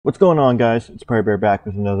What's going on, guys? It's Prairie Bear back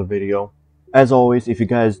with another video. As always, if you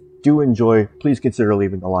guys do enjoy, please consider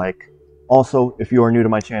leaving a like. Also, if you are new to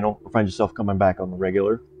my channel or find yourself coming back on the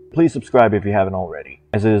regular, please subscribe if you haven't already,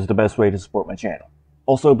 as it is the best way to support my channel.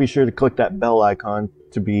 Also, be sure to click that bell icon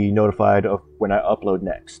to be notified of when I upload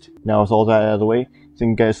next. Now, with all that out of the way, thank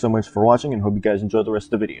you guys so much for watching and hope you guys enjoy the rest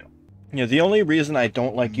of the video. Yeah, the only reason I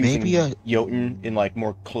don't like using Jotun in like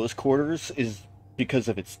more close quarters is because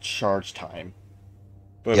of its charge time.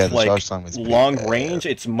 But Yeah, for, the like, charge time is long bad. range,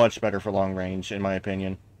 it's much better for long range, in my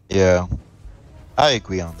opinion. Yeah, I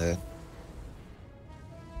agree on that.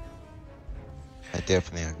 I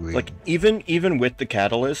definitely agree. Like, even with the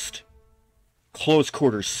catalyst, close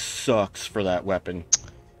quarters sucks for that weapon.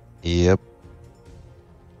 Yep.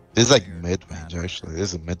 This is like mid-range, actually.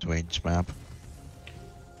 This is a mid-range map.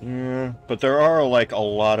 Yeah, but there are, like, a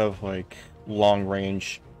lot of, like,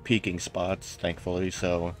 long-range peaking spots, thankfully,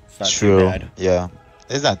 so it's not too bad. Yeah.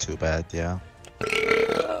 It's not too bad, yeah.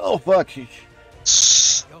 Oh, fuck.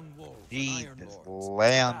 Jesus,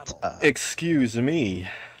 Lanta. Excuse me.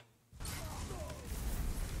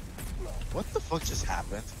 What the fuck just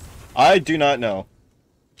happened? I do not know.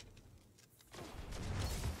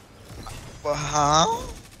 Huh?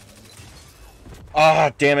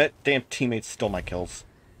 Ah, damn it. Damn teammates stole my kills.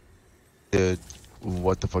 Dude,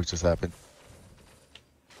 what the fuck just happened?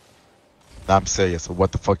 No, I'm serious.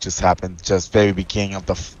 What the fuck just happened? Just very beginning of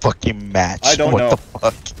the fucking match. I don't know. What the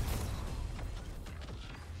fuck?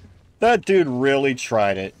 That dude really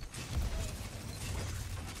tried it.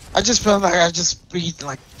 I just felt like I just beat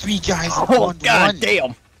like 3 guys in Oh, one god run.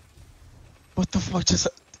 damn. What the fuck just...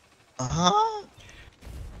 Uh-huh?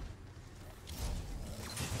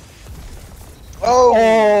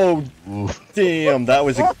 Oh, Oof. damn. That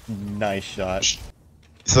was a nice shot.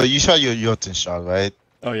 So you shot your Jotun shot, right?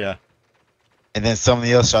 Oh, yeah. And then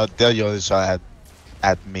somebody else shot their Jotun shot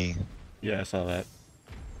at me. Yeah, I saw that.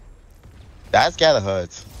 That's gotta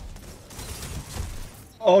hurt.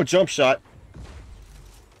 Oh, jump shot.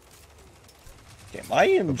 Damn, I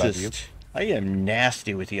am What about you? I am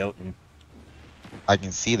nasty with Jotun. I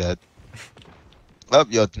can see that. Love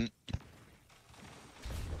Jotun.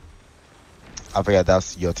 I forgot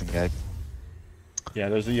that's the Jotun guy. Yeah,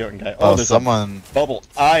 there's a Jotun guy. Oh, There's someone... a bubble.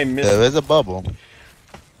 I missed. There is a bubble.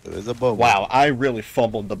 There is a bubble. Wow, I really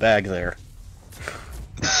fumbled the bag there.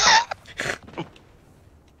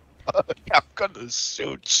 I'm gonna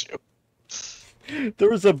shoot you. There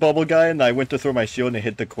was a bubble guy, and I went to throw my shield and it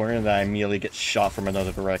hit the corner, and then I immediately get shot from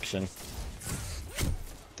another direction.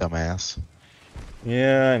 Dumbass.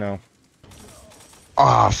 Yeah, I know.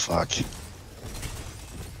 Oh, fuck.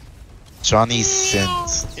 Johnny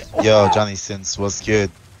Sins. Yo, Johnny Sins was good.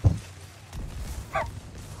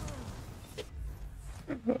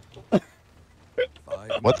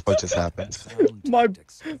 What the fuck just happened?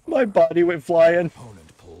 My body went flying.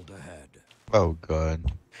 Oh,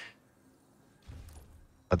 god.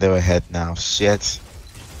 Oh, they were ahead now. Shit.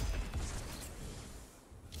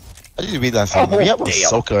 I need to read that something. We have a damn.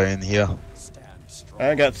 Soka in here.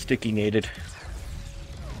 I got sticky nated.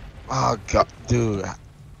 Oh, god. Dude. I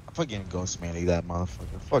fucking ghost manning that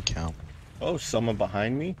motherfucker. Fuck him. Oh, someone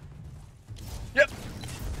behind me? Yep.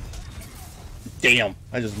 Damn,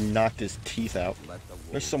 I just knocked his teeth out.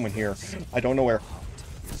 There's someone here. I don't know where.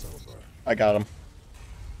 I got him.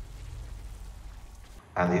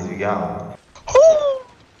 At least we got him. Oh!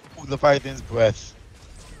 The fighting's breath.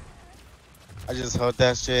 I just heard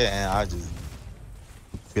that shit and I just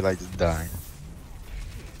feel like just dying.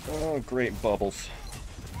 Oh, great bubbles.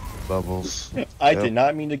 Bubbles. I did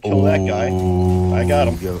not mean to kill that guy. I got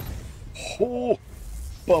him. Yo. Oh,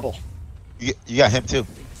 bubble. You got him too.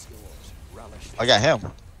 I got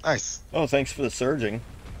him. Nice. Oh, thanks for the surging.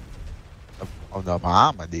 Oh no,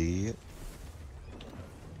 mama did.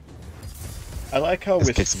 I like how Let's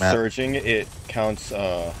with kick some ass. surging it counts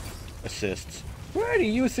assists. Where do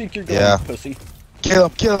you think you're going, Yeah. pussy? Kill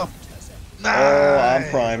him, kill him. Nice. Oh, I'm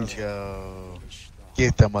primed. Let's go.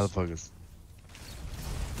 Get them motherfuckers.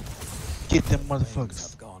 Get them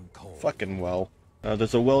motherfuckers. Fucking well.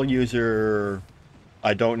 There's a well user.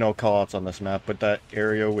 I don't know callouts on this map, but that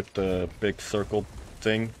area with the big circle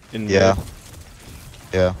thing in the Yeah. middle.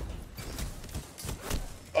 Yeah.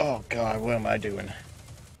 Oh god, what am I doing?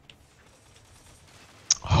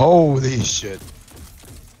 Holy shit.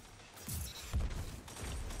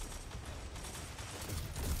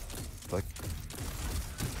 Like,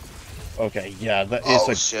 Okay, yeah, that oh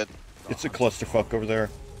is shit. it's a clusterfuck over there.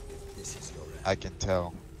 I can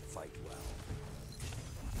tell.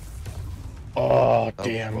 Oh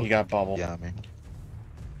damn, he got bubbled. Yeah, I mean.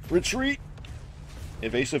 Retreat.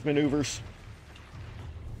 Evasive maneuvers.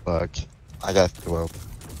 Fuck. I got 12.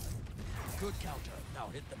 Good counter. Now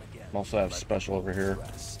hit them again. Also have special over here.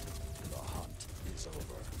 Rest. The hunt is over.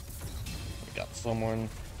 We got someone.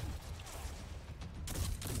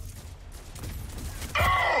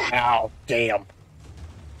 Ow, damn.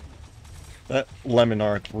 That lemon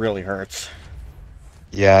arc really hurts.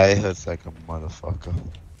 Yeah, it hurts like a motherfucker.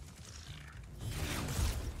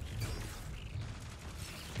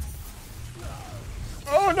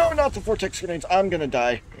 Oh no, not the vortex grenades. I'm gonna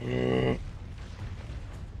die.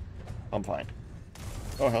 I'm fine.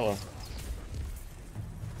 Oh, hello.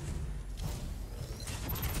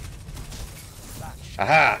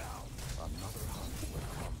 Aha!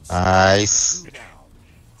 Nice.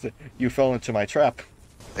 You fell into my trap.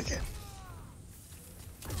 Okay.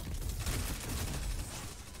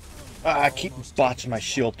 I keep botching my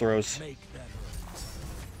shield throws. Make that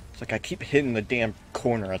It's like I keep hitting the damn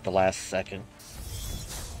corner at the last second.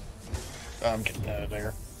 I'm getting out of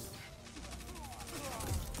there.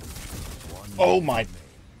 Oh my.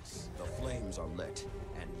 The flames are lit,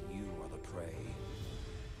 and you are the prey.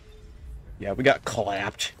 Yeah, we got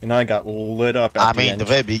clapped, and I got lit up at I the mean, end.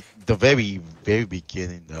 the very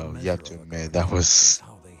beginning though. You have to admit that was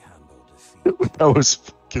How they handle defeat. that was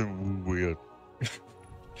fucking weird.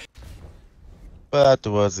 But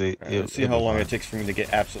afterwards, Let's see how long it takes for me to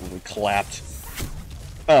get absolutely clapped.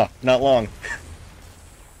 Oh, not long.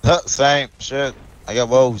 Same shit. I got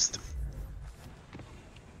roast.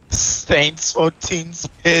 Saints 14's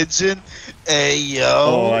pigeon. Hey yo.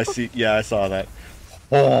 Oh, I see. Yeah, I saw that.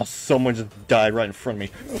 Oh, someone just died right in front of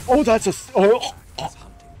me. Oh, that's a. Oh, I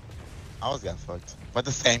almost got fucked. But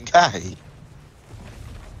the same guy.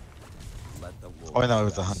 Let the wolf Oh no, it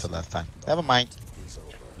was a rest. hunter last time. Never mind. Is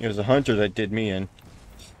over. it was a hunter that did me in.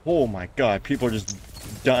 Oh my god, people are just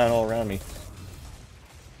dying all around me.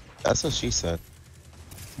 That's what she said.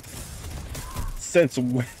 Since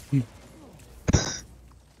when?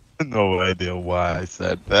 No idea why I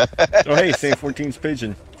said that. Oh, hey, Saint 14's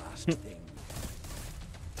pigeon. Last thing.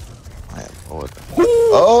 I am bored.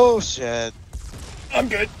 Oh shit. I'm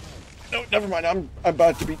good. No, never mind. I'm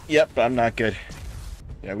about to be. Yep, I'm not good.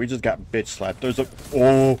 Yeah, we just got bitch slapped. There's a.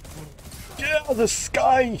 Oh. Yeah, the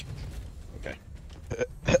sky. Okay.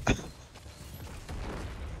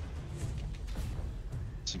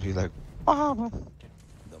 She'd be like, Mama.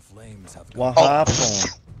 The flames have What Oh. happened?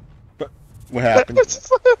 But what happened?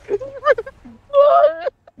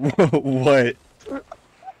 What?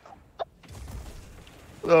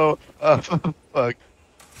 No, fuck.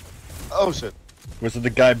 Oh shit. Was it the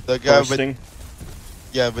guy The guy with- bursting?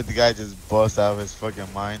 Yeah, but the guy just bust out of his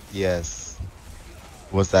fucking mind. Yes.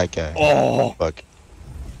 What's that guy? Oh. Fuck.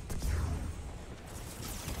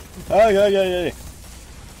 Oh, yeah.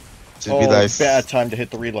 Should Oh, be like, bad time to hit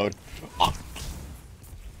the reload.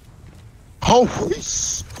 Holy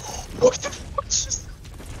s- What the fuck just...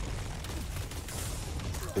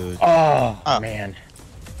 Dude. Oh, Ah. man.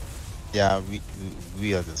 Yeah,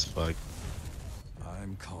 we are just fucked.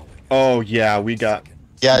 I'm calling. it. Oh, yeah, we got.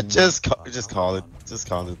 Yeah, just call it. Just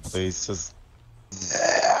call it, please. Just.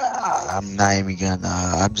 I'm not even gonna.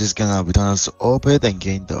 I'm just gonna return us orbit and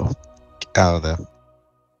gain though. Get out of there.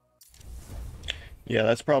 Yeah,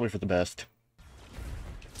 that's probably for the best.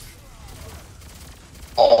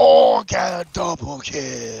 Oh, got a double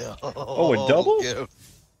kill. Oh, a double? Yeah,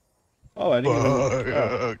 Oh, I didn't even.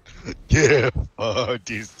 Oh. fuck. Yeah, fuck.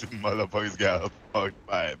 These two motherfuckers got fucked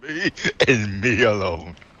by me and me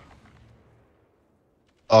alone.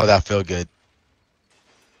 Oh, that felt good.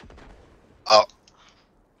 Oh,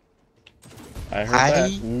 I heard I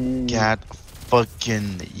that. Ooh. got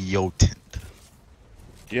fucking yoted.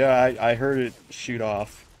 Yeah, I heard it shoot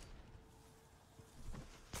off.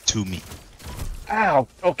 To me. Ow!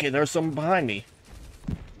 Okay, there's someone behind me.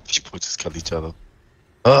 People just kill each other.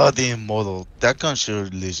 Oh, the immortal. That gun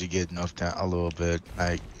should literally get knocked down a little bit.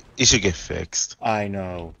 Like, it should get fixed. I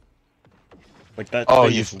know. Like that. Oh,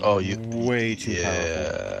 thing you. is Oh, you. way too powerful.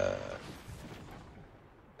 Yeah.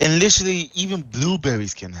 And literally, even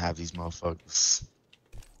blueberries can have these motherfuckers.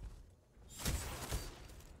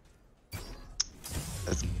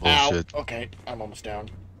 That's Ow! bullshit. Okay, I'm almost down.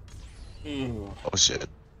 Ooh. Oh shit.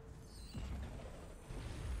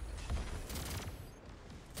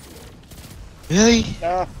 Really?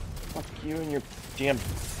 Ah, fuck you and your damn.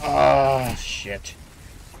 Ah, shit.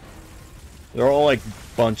 They're all like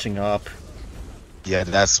bunching up. Yeah,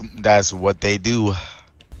 that's what they do.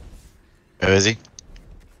 Where is he?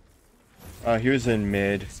 He was in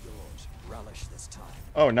mid. It's yours. Relish this time.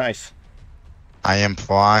 Oh, nice. I am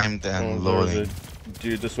primed Oh, and there's loading. a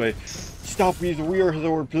dude this way. Stop me, we are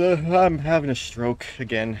the. I'm having a stroke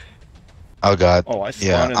again. Oh god. Oh, I Yeah,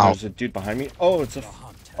 spawned and there's a dude behind me. Oh, it's a. The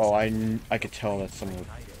hunt has Oh, I could tell that's someone.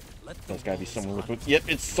 ignited. Let the There's gotta be wolves someone with. hunt. Yep,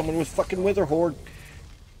 it's someone with fucking Wither Horde.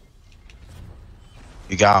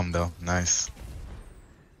 You got him though. Nice.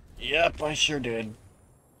 Yep, I sure did.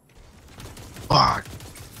 Fuck.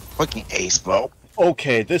 Fucking ace, bro.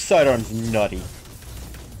 Okay, this sidearm's nutty.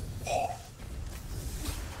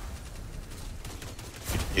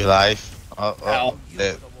 Your life. Ow.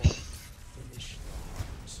 Dead. Finish.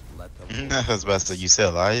 Let the wolves That's best that you said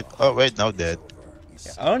alive. Oh wait, no, dead.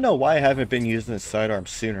 I don't know why I haven't been using this sidearm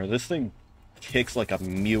sooner. This thing kicks like a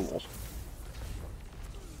mule.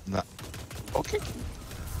 No. Okay.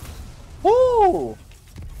 Woo!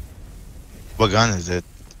 What gun is it?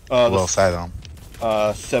 Well, sidearm.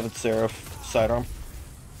 7th Seraph sidearm.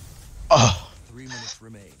 Oh, 3 minutes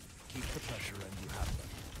remain. Keep the pressure and you have them.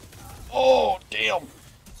 Oh, damn.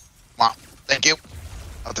 wow. Thank you.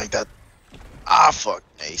 I'll take that. Ah, fuck.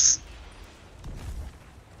 Ace.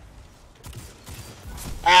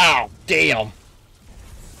 Ow, damn.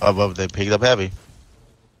 Oh, but they picked up heavy.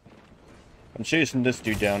 I'm chasing this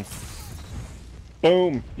dude down.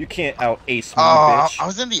 Boom. You can't out-ace me, Oh, bitch. I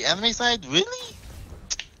was in the enemy side? Really?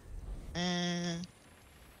 Eh.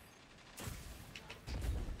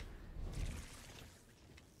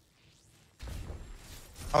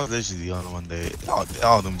 I was literally the only one there.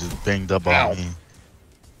 All of them just banged up Ow. on me.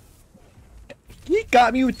 He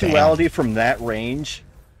got me with Damn. duality from that range.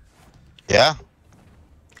 Yeah?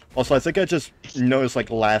 Also, I think I just noticed, like,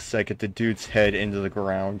 last second, the dude's head into the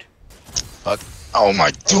ground. Fuck. Oh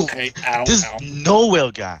my dude. Okay, ow, This ow.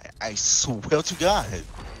 Noel guy. I swear to God.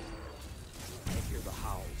 I hear the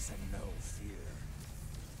howls and no fear.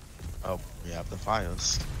 Oh, we have the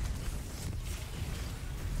fires.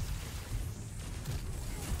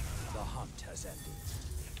 The hunt has ended.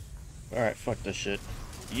 Alright, fuck this shit.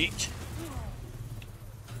 Yeet.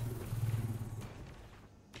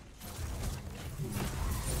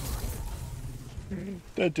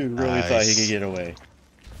 That dude really thought he Nice. could get away.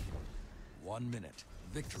 1 minute.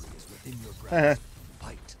 Victory is within your grasp.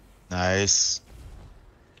 Fight. Nice.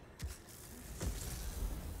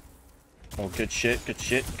 Oh, good shit, good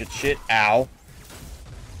shit, good shit. Ow.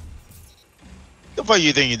 The fuck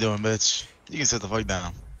you think you're doing, bitch? You can sit the fuck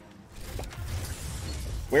down.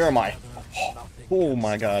 Where am I? Nothing Oh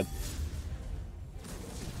my god.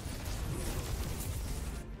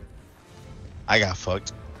 I got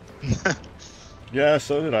fucked. Yeah,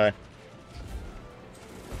 so did I.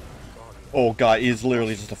 Oh god, he's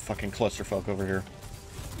literally just a fucking clusterfuck over here.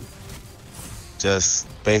 Just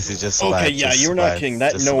basically just survive. Okay, yeah, just you're not survive, kidding.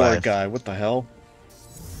 That just Nowhere survive. guy, what the hell?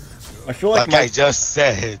 I feel like Like I my just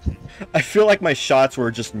said. I feel like my shots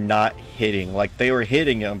were just not hitting. Like they were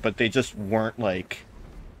hitting him, but they just weren't like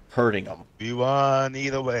hurting him. We won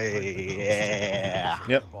either way. Yeah.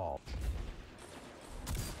 Yep. ball.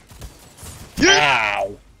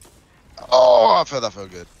 Ow! Oh, I felt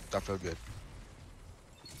good. That felt good.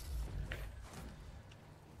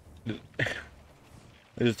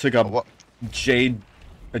 I just took a What? jade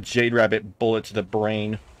rabbit bullet to the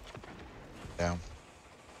brain. Damn.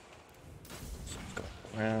 Go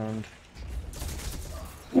around.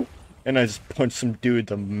 And I just punched some dude in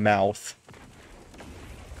the mouth.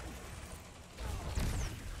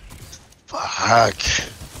 Fuck.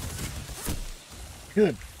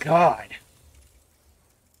 Good God.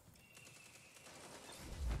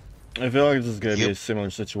 I feel like this is gonna be a Yep. similar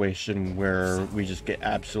situation where we just get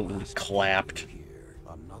absolutely clapped. Here,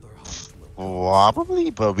 another hunt will Probably,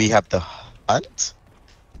 but we have the hunt.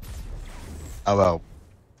 Oh well,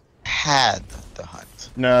 had the hunt.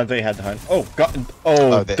 No, they had the hunt. Oh God!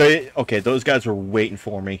 Oh, Oh, they okay. Those guys were waiting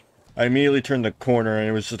for me. I immediately turned the corner and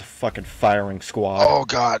it was just a fucking firing squad. Oh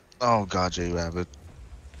god, J Rabbit.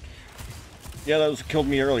 Yeah, that was killed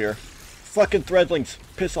me earlier. Fucking threadlings,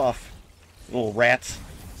 piss off, little rats.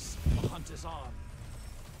 The hunt is on.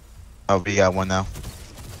 Oh, we got one now.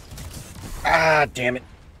 Ah, damn it!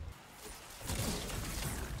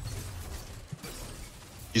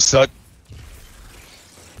 You suck.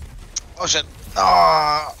 Oh shit.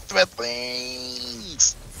 Ah,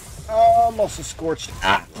 threadlings. Oh, I'm also scorched.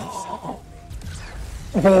 Ah.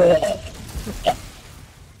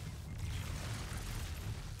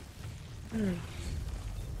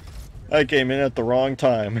 I came in at the wrong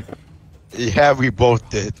time. Yeah, we both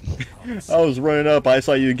did. I was running up. I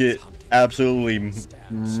saw you get absolutely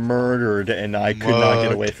murdered, and I could not get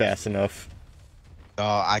Mugged. away fast enough. No,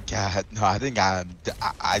 I think I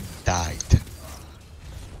died.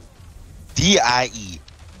 D-I-E.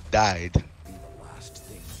 Died. Be the last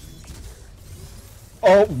thing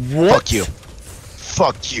you hear. Oh, what? Fuck you.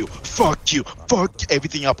 Fuck you. Fuck you. Fuck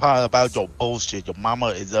everything about your bullshit. Your mama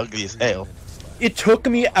is ugly as hell. It took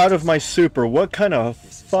me out of my super. What kind of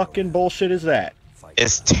fucking bullshit is that? Fight.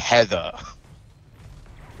 is tether.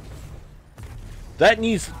 That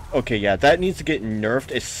needs... Okay, yeah, that needs to get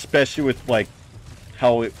nerfed, especially with, like,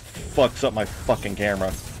 how it fucks up my fucking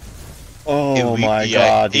camera. Oh my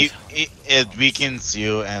god. It weakens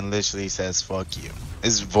you and literally says fuck you.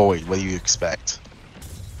 It's void. What do you expect?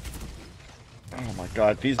 Oh my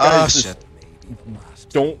god, these guys just Shit.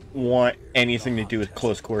 don't want anything to do with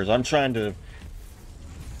close quarters. I'm trying to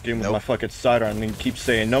get him with my fucking sidearm and then keep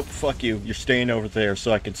saying, nope, fuck you, you're staying over there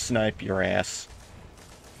so I can snipe your ass.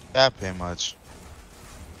 Yeah, pretty much.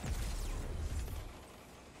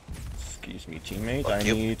 Excuse me, teammate, Fuck I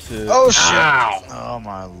you. need to... Oh shit! Ow. Oh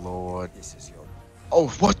my lord. This is your Oh,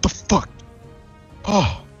 what the fuck?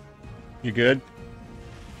 Oh. You good?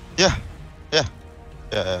 Yeah. Yeah.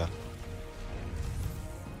 Yeah.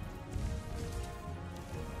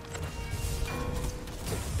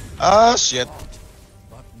 Ah shit.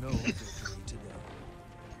 but no victory today.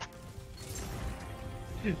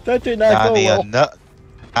 That did not go well.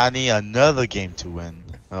 I need another game to win.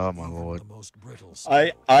 Oh my Even lord. the most brittle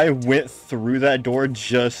I went through that door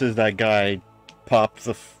just as that guy popped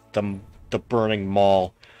the burning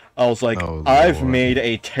mall. I was like, Oh, I've Lord. made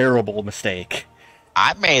a terrible mistake.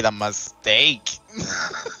 I made a mistake.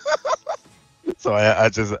 So I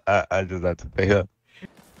just had to pay her.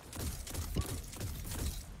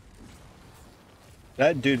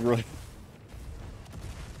 That dude really...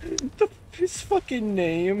 His fucking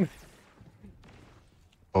name.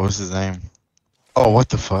 What was his name? Oh, what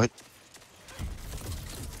the fuck?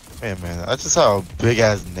 Wait a minute. I just saw a big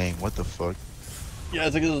ass name. What the fuck? Yeah, I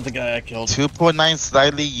think this is the guy I killed. 2.9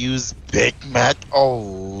 slightly used Big Mac.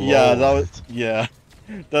 Oh. Yeah, that Lord. was... Yeah,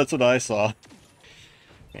 that's what I saw.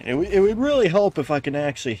 It would really help if I can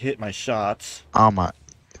actually hit my shots. Oh my.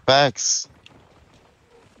 Facts.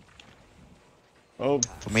 Oh,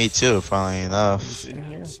 For me too, funnily enough. is in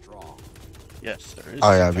here? strong. Yes, there is.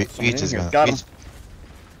 Oh yeah, Got someone we in just here. gonna. Got we him. just-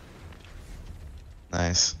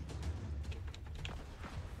 Nice.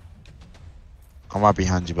 I'm right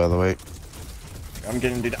behind you, by the way. I'm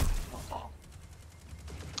getting to...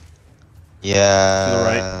 Yeah.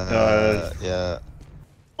 right, yeah.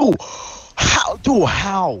 Oh, how, dude?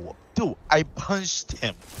 How, dude? I punched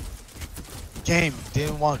him. Game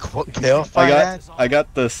didn't want to clarify that. I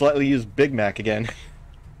got the slightly used Big Mac again.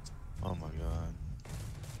 Oh my god.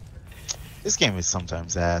 This game is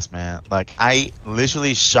sometimes ass, man. Like I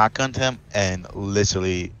literally shotgunned him and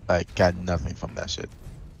literally like got nothing from that shit.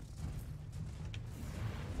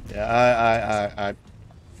 Yeah, I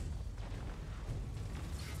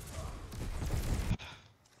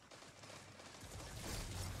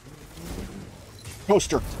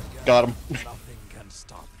Poster. Got him. Nothing can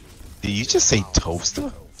stop you. Did you just say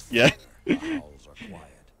toaster? Yeah. Owls are quiet.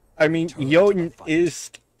 I mean, Jotun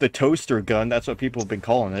is the toaster gun. That's what people have been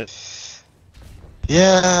calling it.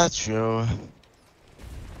 Yeah, true.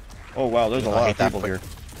 Oh wow, there's a I lot hate of that people quick. here.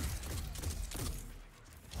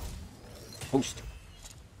 Post.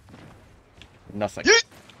 Nothing. Yeet.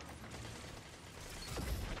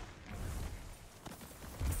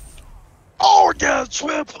 Oh yeah,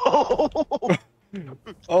 triple.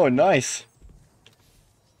 Oh, nice.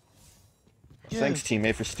 Yeah, Thanks,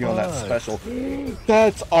 teammate, for stealing that fuck. special.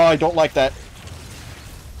 That's... Oh, I don't like that.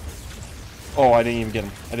 Oh, I didn't even get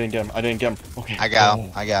him. I didn't get him. I didn't get him. Okay. I got Oh.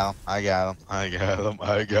 him. I got him. I got him. I got him.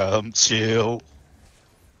 I got him. Chill.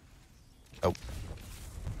 Oh.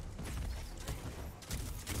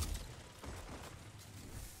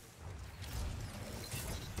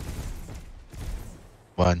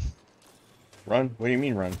 One. Run? What do you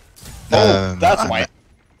mean run? No, Oh, no, no, that's no, why.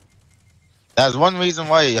 That's one reason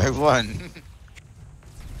why I won.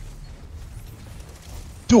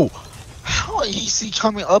 Dude, how is he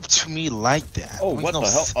coming up to me like that? Oh, Makes what no the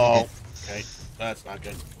hell? sense. Oh, okay. That's not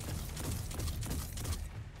good.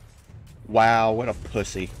 Wow, what a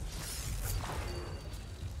pussy.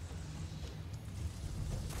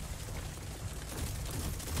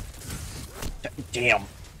 Damn.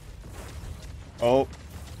 Oh,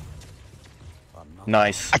 I'm not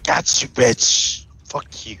nice. I got you, bitch.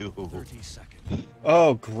 Fuck you. 30 seconds.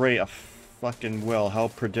 Oh, great. A fucking well. How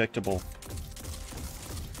predictable.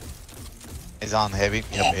 It's on heavy.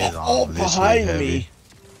 Yep, it's on. Oh, literally behind heavy. me.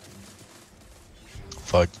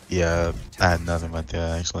 Fuck, yeah. I had nothing but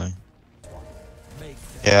that, actually. Make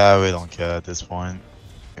them Yeah, we don't care at this point.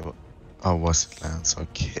 Oh, what's it lands?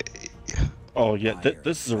 Okay. Oh, yeah.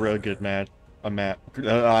 This is a really good map. I'm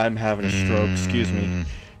having a stroke. Excuse me. Mm,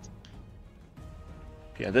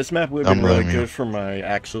 Yeah, this map would have been I'm really blaming you. good for my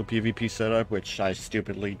actual PvP setup, which I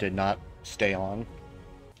stupidly did not stay on.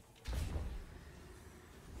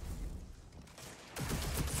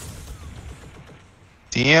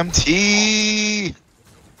 DMT!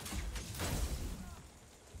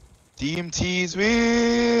 DMT is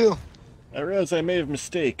real. I realized I made a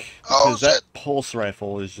mistake. Oh, Because that shit. pulse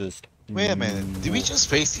rifle is just... Wait a minute. Did we just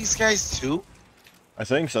face these guys too? I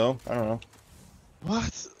think so. I don't know.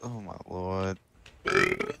 What? Oh my lord.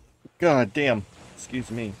 God damn. Excuse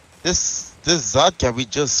me. This Zod guy we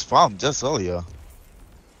just found just earlier.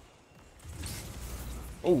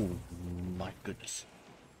 Oh, my goodness.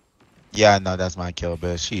 Yeah, no, that's my kill,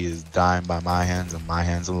 bitch. She is dying by my hands and my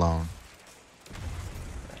hands alone.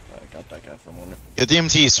 I got that guy for a moment. Your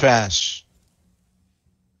DMT is trash.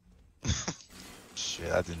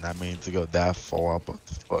 Shit, I did not mean to go that far up. What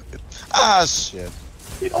the fuck? Ah, shit.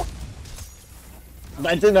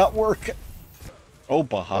 That did not work. Oh, you.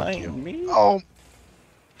 behind me? Oh.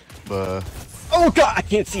 But Oh, God, I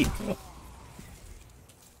can't see.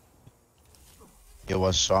 it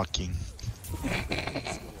was shocking.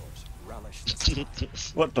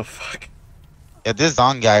 Relish. What the fuck? Yeah, this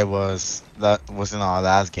Zon guy was in our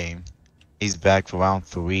last game. He's back for round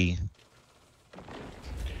 3.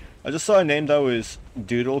 I just saw a name that was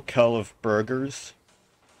Doodle Cull of Burgers.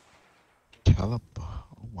 Caliber.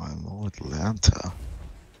 Oh my lord, Atlanta.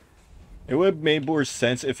 It would have made more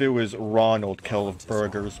sense if it was Ronald Cull of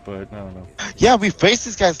Burgers, but I don't know. Yeah, we faced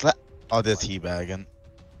this guy's oh, they're teabagging.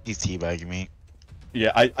 He's teabagging me.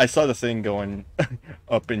 Yeah, I saw the thing going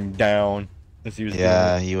up and down as he was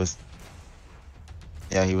Yeah, doing he was.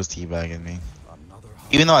 Yeah, he was teabagging me. Another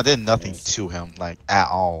Even though I did nothing to him, like, at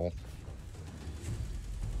all.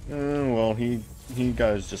 it. Well, he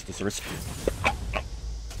got his just deserts.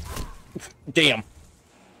 Damn.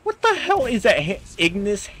 What the hell is that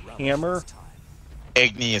Ignis hammer?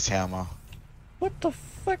 Igneous hammer. What the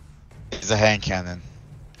fuck? It's a hand cannon.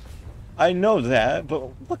 I know that, but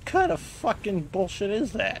what kind of fucking bullshit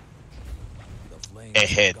is that? The flames It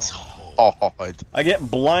hits have gone hard. I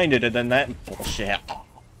get blinded and then that bullshit.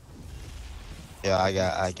 Yeah, I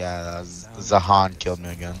got Zahan killed me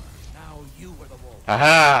again. Now you were the wolf.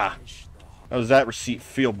 Aha! Finish the hunt. How does that receipt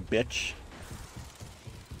feel, bitch?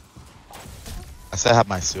 I still have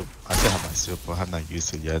my soup. I have not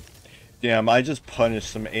used it yet. Damn, I just punished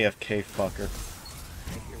some AFK fucker.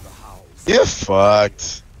 I hear the howls. You're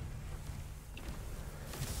fucked.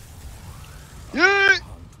 Yeah. Hunt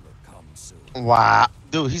will come soon. Wow.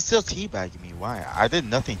 Dude, he's still teabagging me. Why? I did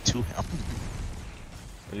nothing to him.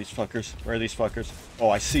 Where are these fuckers? Where are these fuckers? Oh,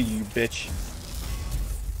 I see you, bitch.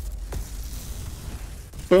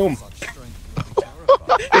 Boom. Such strength would be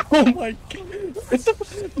terrifying. Oh my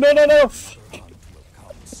god. No, no, no. The hunt will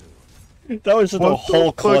come soon. That was just a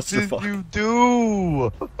whole clusterfuck clusterfuck. you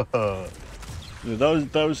do?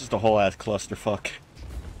 Dude, that was just a whole ass clusterfuck.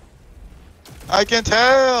 I can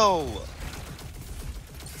tell.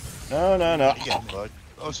 No, no, no. He getting fucked.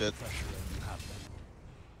 Oh shit. Pressure and you have them.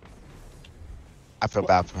 I feel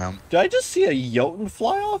bad for him. Did I just see a Jotun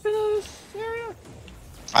fly off in this area?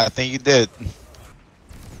 I think you did.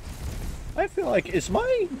 I feel like, is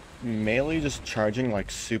my melee just charging like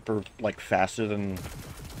super, like faster than...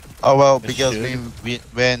 Oh well, It because should.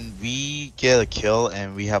 when we get a kill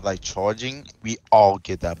and we have like charging, we all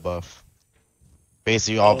get that buff.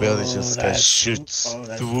 Basically, our abilities just get that's- shoots oh,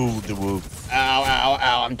 that's- through the roof. Ow, ow,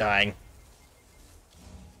 ow, I'm dying.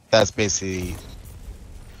 That's basically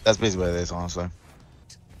what it is, honestly.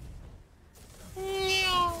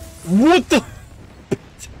 What the...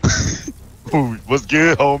 Ooh, what's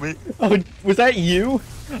good, homie? Oh, was that you?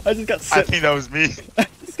 I just got I set... think that was me. I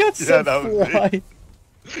just got Yeah, set that was me. fly.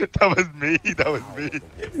 That was me. That was me.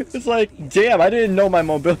 It's like, damn, I didn't know my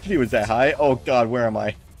mobility was that high. Oh god, where am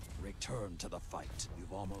I? Return to the fight.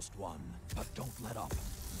 You've almost won, but don't let up.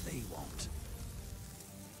 They won't.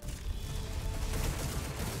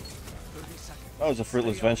 30 seconds. That was a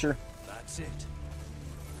fruitless Stay up. venture. That's it.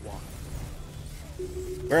 One.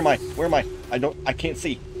 Where am I? Where am I? I can't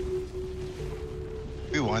see.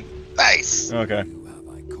 We won. Nice. Okay. You have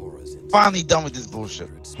Ikora's instinct. Finally done with this bullshit.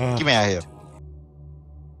 Get me out of here.